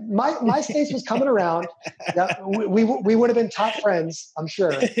 I think MySpace was coming around. Yeah, we would have been top friends, I'm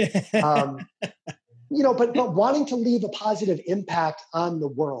sure. You know, but wanting to leave a positive impact on the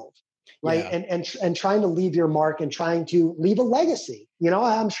world, right? Yeah. And trying to leave your mark and trying to leave a legacy. You know,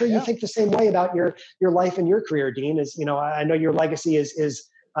 I'm sure you think the same way about your life and your career, Dean. Is, you know, I know your legacy is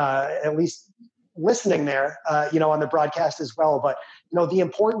at least listening there, you know, on the broadcast as well. But you know, the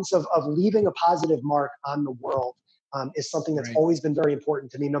importance of leaving a positive mark on the world is something that's always been very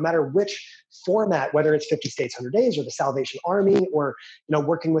important to me, no matter which format, whether it's 50 States, 100 Days or the Salvation Army or, you know,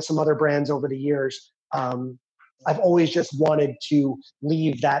 working with some other brands over the years. I've always just wanted to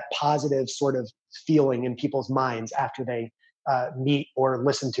leave that positive sort of feeling in people's minds after they meet or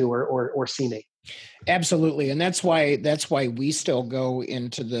listen to or see me. Absolutely. And that's why we still go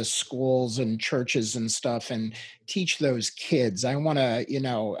into the schools and churches and stuff and teach those kids. I want to,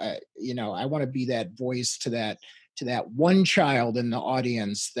 I want to be that voice to that one child in the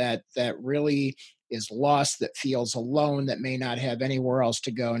audience that really is lost, that feels alone, that may not have anywhere else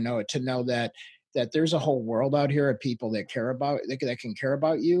to go. To know that there's a whole world out here of people that care about that can care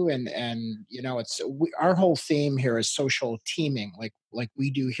about you, and you know, our whole theme here is social teaming, like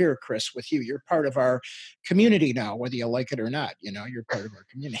we do here, Chris, with you. You're part of our community now, whether you like it or not. You know, you're part of our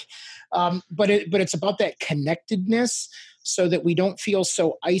community. But it's about that connectedness, so that we don't feel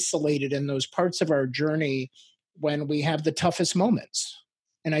so isolated in those parts of our journey when we have the toughest moments.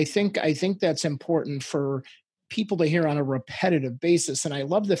 And I think that's important for people to hear on a repetitive basis. And I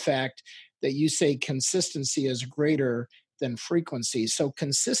love the fact that you say consistency is greater than frequency. So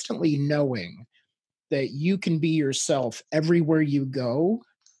consistently knowing that you can be yourself everywhere you go.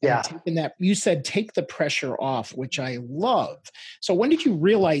 And taking that, you said, take the pressure off, which I love. So when did you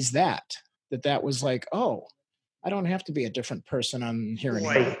realize that was like, oh, I don't have to be a different person on here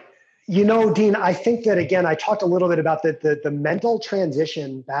anymore? You know, Dean, I think that, again, I talked a little bit about the mental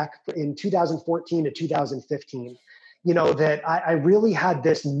transition back in 2014 to 2015. You know, that I really had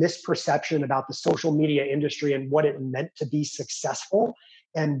this misperception about the social media industry and what it meant to be successful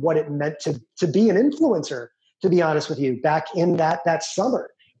and what it meant to be an influencer, to be honest with you, back in that summer,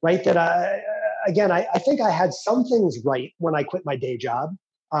 right? That I think I had some things right when I quit my day job,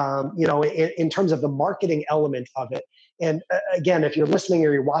 you know, in terms of the marketing element of it. And again, if you're listening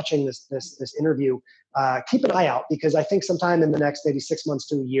or you're watching this interview, keep an eye out, because I think sometime in the next maybe 6 months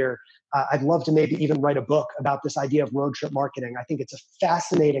to a year, I'd love to maybe even write a book about this idea of road trip marketing. I think it's a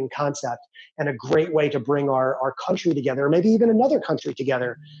fascinating concept and a great way to bring our country together, or maybe even another country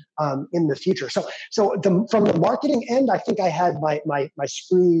together in the future. So from the marketing end, I think I had my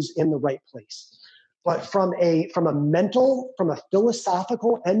screws in the right place. But from a mental, from a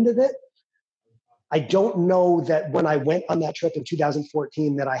philosophical end of it, I don't know that when I went on that trip in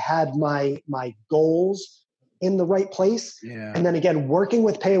 2014 that I had my goals in the right place. Yeah. And then again, working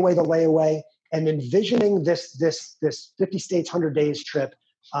with Pay Away the Layaway and envisioning this 50 States, 100 Days trip,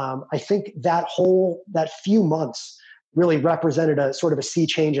 I think that few months really represented a sort of a sea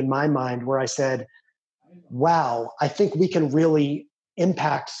change in my mind, where I said, wow, I think we can really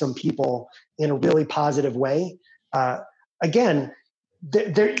impact some people in a really positive way. Again,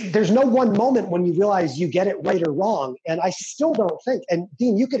 there's no one moment when you realize you get it right or wrong. And I still don't think, and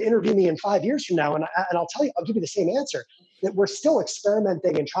Dean, you could interview me in 5 years from now, and I'll tell you, I'll give you the same answer, that we're still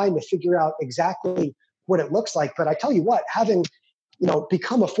experimenting and trying to figure out exactly what it looks like. But I tell you what, having,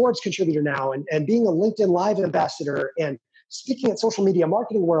 become a Forbes contributor now and being a LinkedIn Live ambassador and speaking at Social Media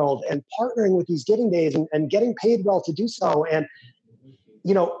Marketing World and partnering with these giving days and getting paid well to do so. And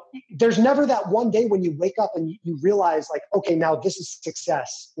there's never that one day when you wake up and you realize like, okay, now this is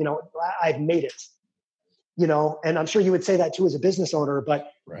success. I've made it, and I'm sure you would say that too as a business owner,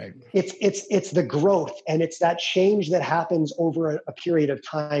 but right. It's the growth and it's that change that happens over a period of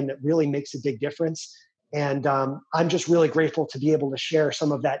time that really makes a big difference. And I'm just really grateful to be able to share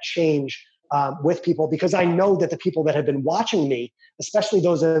some of that change with people, because I know that the people that have been watching me, especially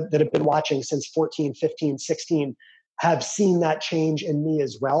those that have been watching since 14, 15, 16, have seen that change in me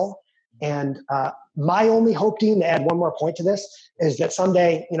as well. And my only hope, Dean, to add one more point to this, is that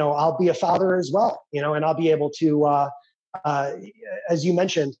someday, I'll be a father as well, and I'll be able to, as you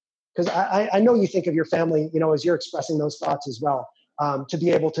mentioned, because I know you think of your family, as you're expressing those thoughts as well, to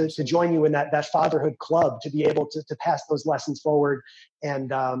be able to join you in that fatherhood club, to be able to pass those lessons forward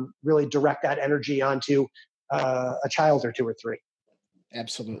and really direct that energy onto a child or two or three.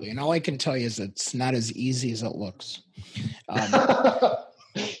 Absolutely. And all I can tell you is it's not as easy as it looks.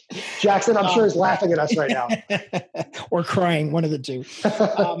 Jackson, I'm sure, is laughing at us right now. Or crying, one of the two.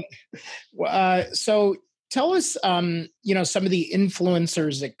 So tell us, some of the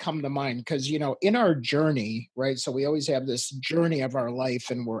influencers that come to mind, because, in our journey, right? So we always have this journey of our life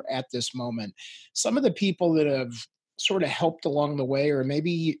and we're at this moment. Some of the people that have sort of helped along the way, or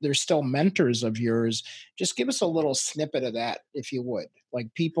maybe they're still mentors of yours, just give us a little snippet of that, if you would.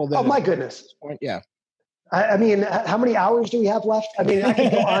 Like people that... Oh, my goodness. Yeah. I mean, how many hours do we have left? I mean, I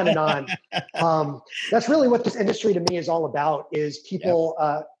could go on and on. That's really what this industry to me is all about, is people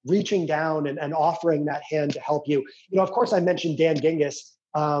reaching down and offering that hand to help you. Of course, I mentioned Dan Gingiss,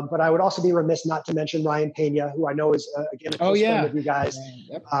 but I would also be remiss not to mention Ryan Pena, who I know is, again, a close friend of you guys.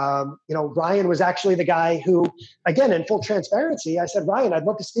 Yep. Ryan was actually the guy who, again, in full transparency, I said, Ryan, I'd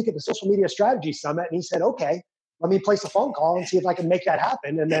love to speak at the Social Media Strategy Summit. And he said, okay, let me place a phone call and see if I can make that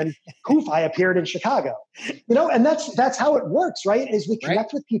happen. And then poof, I appeared in Chicago, and that's how it works, right? Is we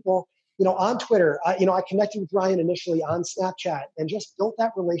connect with people, on Twitter. I connected with Ryan initially on Snapchat and just built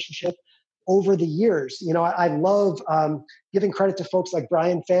that relationship over the years. I love giving credit to folks like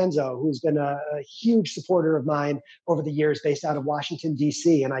Brian Fanzo, who's been a huge supporter of mine over the years based out of Washington,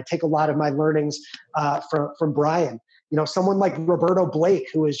 D.C. And I take a lot of my learnings from Brian. Someone like Roberto Blake,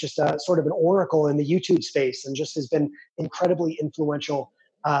 who is just a sort of an oracle in the YouTube space and just has been incredibly influential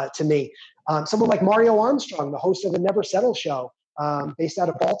to me. Someone like Mario Armstrong, the host of the Never Settle show, based out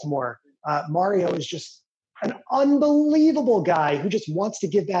of Baltimore. Mario is just an unbelievable guy who just wants to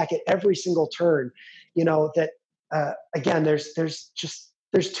give back at every single turn. Again, there's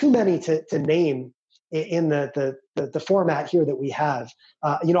too many to name in the format here that we have.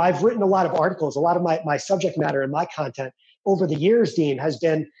 I've written a lot of articles. A lot of my subject matter and my content over the years, Dean, has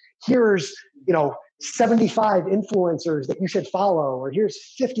been, here's 75 influencers that you should follow, or here's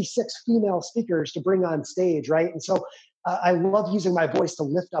 56 female speakers to bring on stage, right? And so I love using my voice to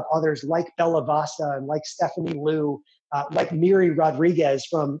lift up others like Bella Vasta and like Stephanie Liu, like Miri Rodriguez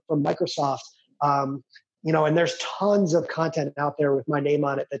from Microsoft. And there's tons of content out there with my name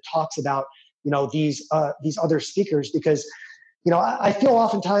on it that talks about these other speakers, because I feel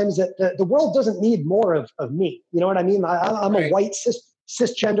oftentimes that the world doesn't need more of me. You know what I mean? I'm a white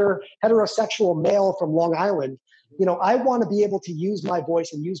cisgender heterosexual male from Long Island. I want to be able to use my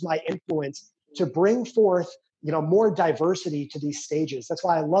voice and use my influence to bring forth more diversity to these stages. That's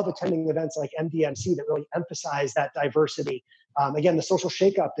why I love attending events like MDMC that really emphasize that diversity. Again, the social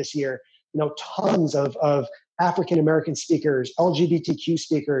shakeup this year, tons of African-American speakers, LGBTQ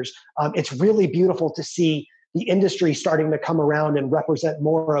speakers. It's really beautiful to see the industry starting to come around and represent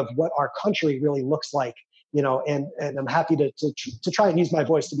more of what our country really looks like, and I'm happy to try and use my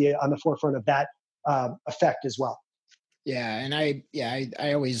voice to be on the forefront of that effect as well. Yeah. And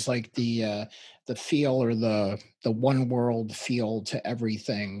I always like the feel, or the one world feel to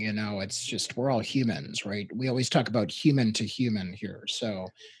everything. It's just, we're all humans, right? We always talk about human to human here. So,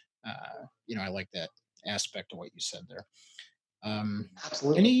 I like that aspect of what you said there.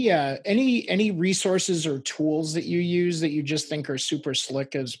 Absolutely. Any resources or tools that you use that you just think are super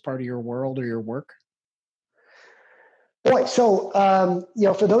slick as part of your world or your work? Boy, so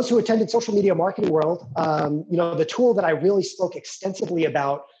for those who attended Social Media Marketing World, the tool that I really spoke extensively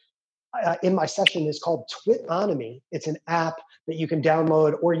about in my session is called Twitonomy. It's an app that you can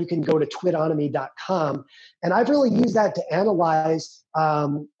download, or you can go to twitonomy.com. And I've really used that to analyze,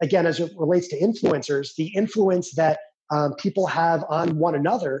 again, as it relates to influencers, the influence that people have on one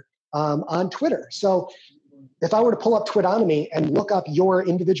another on Twitter. So if I were to pull up Twitonomy and look up your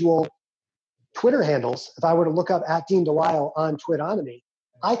individual Twitter handles, if I were to look up @Dean DeLisle on Twitonomy,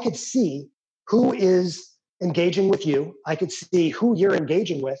 I could see who is engaging with you. I could see who you're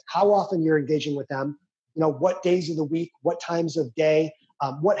engaging with, how often you're engaging with them, what days of the week, what times of day,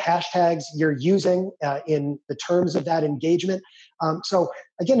 what hashtags you're using in the terms of that engagement. So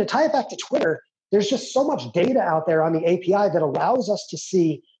again, to tie it back to Twitter, there's just so much data out there on the API that allows us to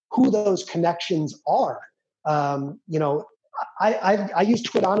see who those connections are. I use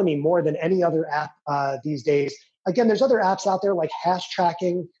Twitonomy more than any other app these days. Again, there's other apps out there like Hash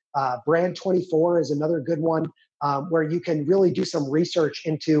Tracking. Brand24 is another good one where you can really do some research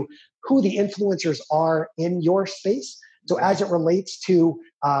into who the influencers are in your space. So as it relates to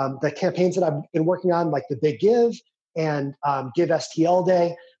the campaigns that I've been working on, like the Big Give and Give STL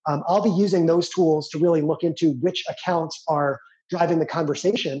Day, I'll be using those tools to really look into which accounts are driving the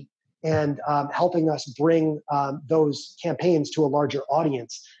conversation and helping us bring those campaigns to a larger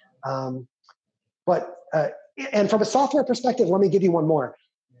audience. And from a software perspective, let me give you one more.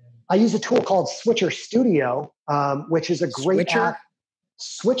 I use a tool called Switcher Studio, which is a great app.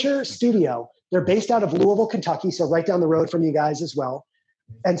 Switcher Studio. They're based out of Louisville, Kentucky, so right down the road from you guys as well.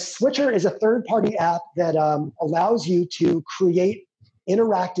 And Switcher is a third-party app that allows you to create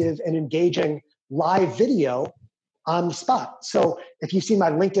interactive and engaging live video on the spot. So if you've seen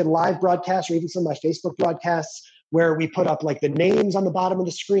my LinkedIn Live broadcast or even some of my Facebook broadcasts where we put up like the names on the bottom of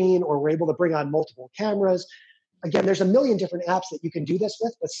the screen, or we're able to bring on multiple cameras. Again, there's a million different apps that you can do this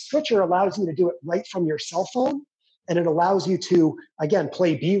with, but Switcher allows you to do it right from your cell phone. And it allows you to, again,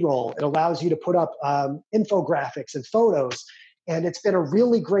 play B-roll. It allows you to put up infographics and photos. And it's been a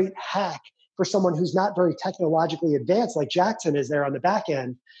really great hack for someone who's not very technologically advanced, like Jackson is there on the back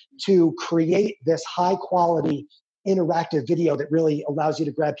end, to create this high quality interactive video that really allows you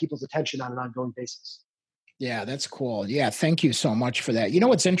to grab people's attention on an ongoing basis. Yeah, that's cool. Yeah, thank you so much for that.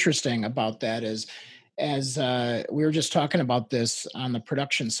 What's interesting about that is, as we were just talking about this on the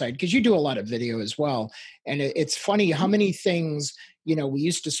production side, because you do a lot of video as well. And it's funny how many things, we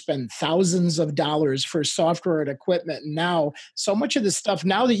used to spend thousands of dollars for software and equipment. And now so much of the stuff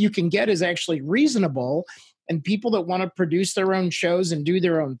now that you can get is actually reasonable. And people that want to produce their own shows and do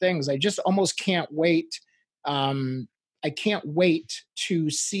their own things, I just almost can't wait. I can't wait to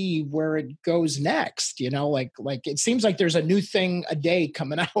see where it goes next. Like it seems like there's a new thing a day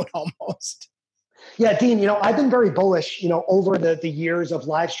coming out almost. Yeah, Dean, I've been very bullish, over the years of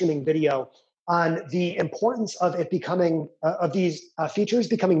live streaming video on the importance of it becoming, of these features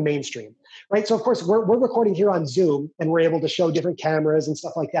becoming mainstream, right? So of course we're recording here on Zoom and we're able to show different cameras and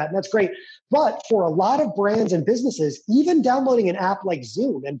stuff like that. And that's great. But for a lot of brands and businesses, even downloading an app like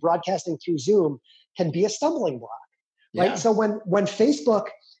Zoom and broadcasting through Zoom can be a stumbling block, right? Yeah. So when Facebook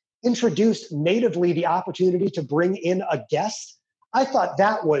introduced natively the opportunity to bring in a guest, I thought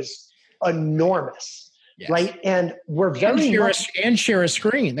that was enormous, yes. Right? And we're very and share a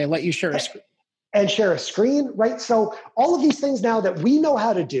screen. They let you share a screen. And share a screen, right? So all of these things now that we know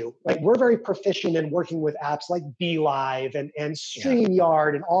how to do, right? We're very proficient in working with apps like BeLive and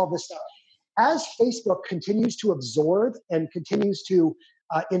StreamYard and all of this stuff. As Facebook continues to absorb and continues to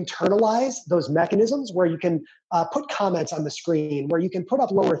internalize those mechanisms where you can put comments on the screen, where you can put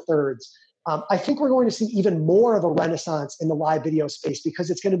up lower thirds, I think we're going to see even more of a renaissance in the live video space because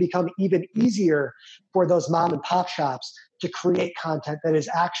it's going to become even easier for those mom and pop shops to create content that is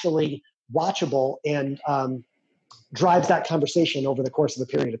actually watchable and drives that conversation over the course of a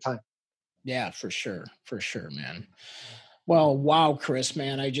period of time. Yeah, for sure, man. Well, wow, Chris,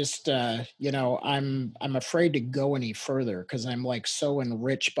 man, I just, I'm afraid to go any further because I'm like so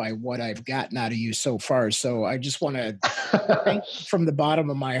enriched by what I've gotten out of you so far. So I just want to thank you from the bottom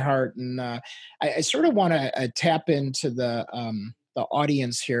of my heart. And I sort of want to tap into the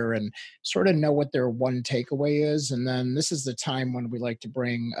audience here and sort of know what their one takeaway is. And then this is the time when we like to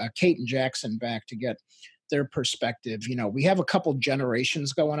bring Kate and Jackson back to get their perspective. We have a couple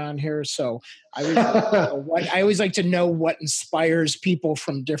generations going on here. So I always like to know what inspires people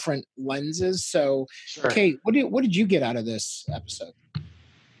from different lenses. So sure. Kate, what did you get out of this episode?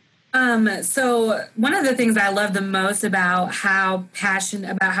 So one of the things I love the most about how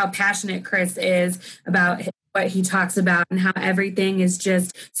passionate Chris is about what he talks about and how everything is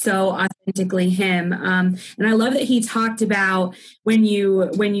just so authentically him. And I love that he talked about when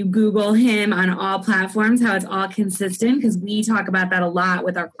you Google him on all platforms, how it's all consistent, because we talk about that a lot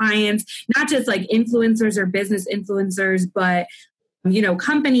with our clients, not just like influencers or business influencers, but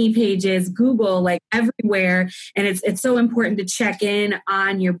company pages, Google, like everywhere. And it's so important to check in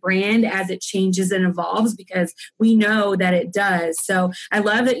on your brand as it changes and evolves, because we know that it does. So I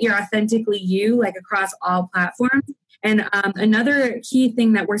love that you're authentically you, like across all platforms. And another key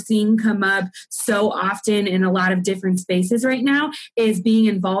thing that we're seeing come up so often in a lot of different spaces right now is being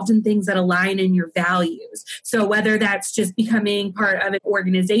involved in things that align in your values. So whether that's just becoming part of an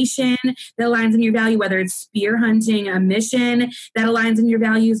organization that aligns in your value, whether it's spear hunting a mission that aligns in your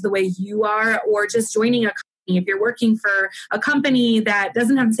values the way you are, or just joining a company. If you're working for a company that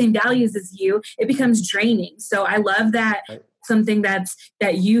doesn't have the same values as you, it becomes draining. So I love that. Right. Something that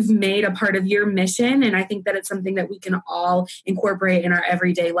you've made a part of your mission. And I think that it's something that we can all incorporate in our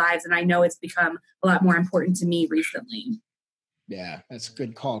everyday lives. And I know it's become a lot more important to me recently. Yeah, that's a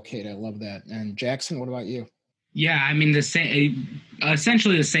good call, Kate. I love that. And Jackson, what about you? Yeah, I mean,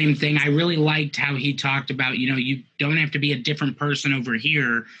 essentially the same thing. I really liked how he talked about, you don't have to be a different person over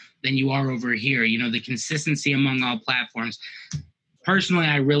here than you are over here. The consistency among all platforms. Personally,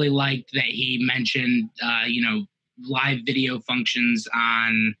 I really liked that he mentioned, live video functions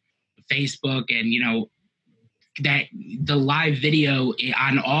on Facebook, and that the live video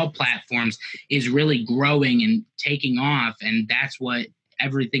on all platforms is really growing and taking off, and that's what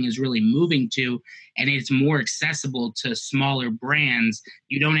everything is really moving to, and it's more accessible to smaller brands.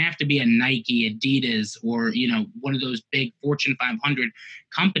 You don't have to be a Nike, Adidas, or one of those big Fortune 500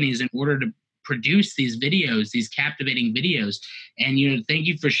 companies in order to produce these videos, these captivating videos. And thank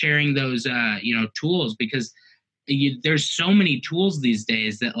you for sharing those tools, because there's so many tools these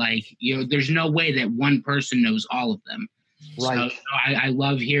days that there's no way that one person knows all of them. Right. So I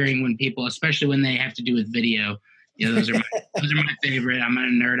love hearing when people, especially when they have to do with video, those are my favorite. I'm gonna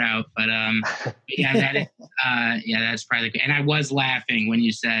nerd out, but that's probably good. And I was laughing when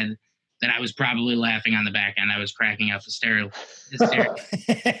you said that. I was probably laughing on the back end. I was cracking up hysterically.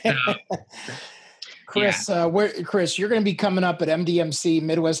 Chris, you're going to be coming up at MDMC,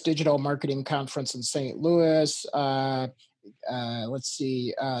 Midwest Digital Marketing Conference in St. Louis.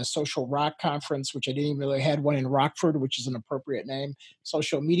 Social Rock Conference, which I didn't even really had one in Rockford, which is an appropriate name.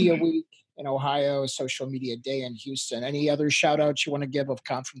 Social Media Week in Ohio, Social Media Day in Houston. Any other shout outs you want to give of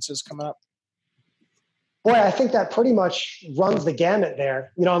conferences coming up? Boy, I think that pretty much runs the gamut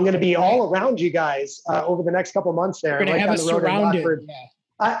there. I'm going to be all around you guys over the next couple of months there. You're going to have us surrounded. Yeah.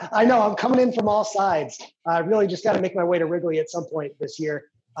 I know I'm coming in from all sides. I really just got to make my way to Wrigley at some point this year.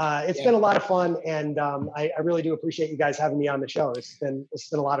 It's been a lot of fun, and I really do appreciate you guys having me on the show. It's been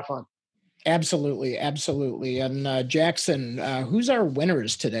a lot of fun. Absolutely. And Jackson, who's our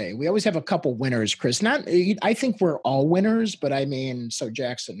winners today? We always have a couple winners, Chris. I think we're all winners, but so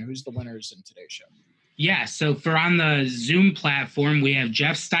Jackson, who's the winners in today's show? Yeah, so for on the Zoom platform, we have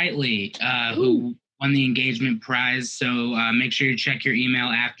Jeff Steitley, who won the engagement prize. So make sure you check your email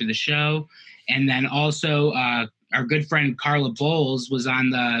after the show. And then also our good friend Carla Bowles was on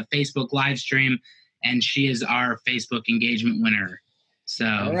the Facebook live stream, and she is our Facebook engagement winner. So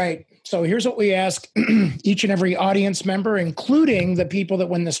all right. So here's what we ask each and every audience member, including the people that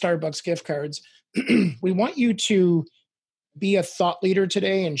win the Starbucks gift cards. We want you to be a thought leader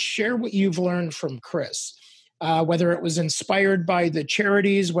today and share what you've learned from Chris. Whether it was inspired by the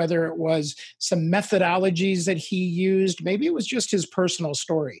charities, whether it was some methodologies that he used, maybe it was just his personal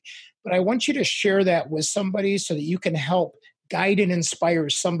story. But I want you to share that with somebody so that you can help guide and inspire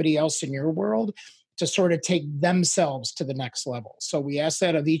somebody else in your world to sort of take themselves to the next level. So we ask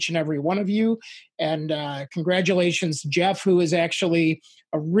that of each and every one of you. And congratulations, Jeff, who is actually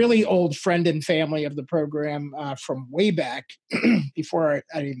a really old friend and family of the program from way back before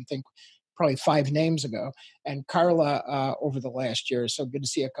I didn't think, probably 5 names ago, and Carla over the last year. So good to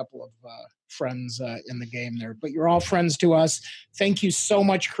see a couple of friends in the game there. But you're all friends to us. Thank you so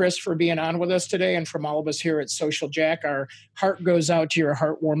much, Chris, for being on with us today. And from all of us here at Social Jack, our heart goes out to your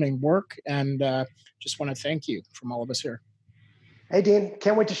heartwarming work. And just want to thank you from all of us here. Hey, Dean,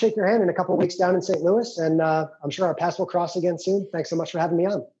 can't wait to shake your hand in a couple of weeks down in St. Louis. And I'm sure our paths will cross again soon. Thanks so much for having me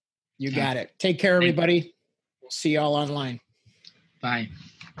on. You got it. Take care, everybody. We'll see y'all online. Bye.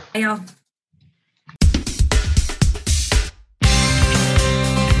 Bye, y'all.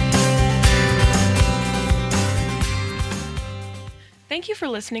 Thank you for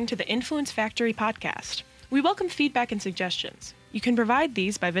listening to the Influence Factory podcast. We welcome feedback and suggestions. You can provide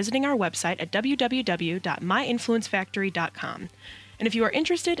these by visiting our website at www.myinfluencefactory.com. And if you are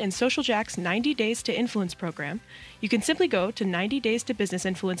interested in Social Jack's 90 Days to Influence program, you can simply go to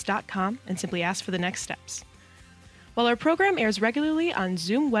 90daystobusinessinfluence.com and simply ask for the next steps. While our program airs regularly on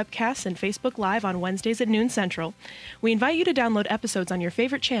Zoom webcasts and Facebook Live on Wednesdays at noon Central, we invite you to download episodes on your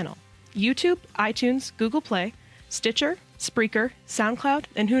favorite channel: YouTube, iTunes, Google Play, Stitcher, Spreaker, SoundCloud,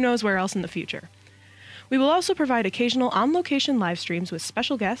 and who knows where else in the future. We will also provide occasional on-location live streams with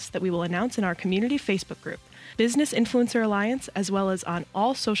special guests that we will announce in our community Facebook group, Business Influencer Alliance, as well as on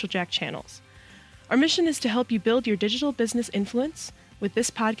all Social Jack channels. Our mission is to help you build your digital business influence with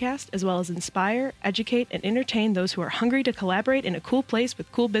this podcast, as well as inspire, educate, and entertain those who are hungry to collaborate in a cool place with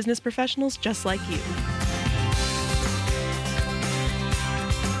cool business professionals just like you.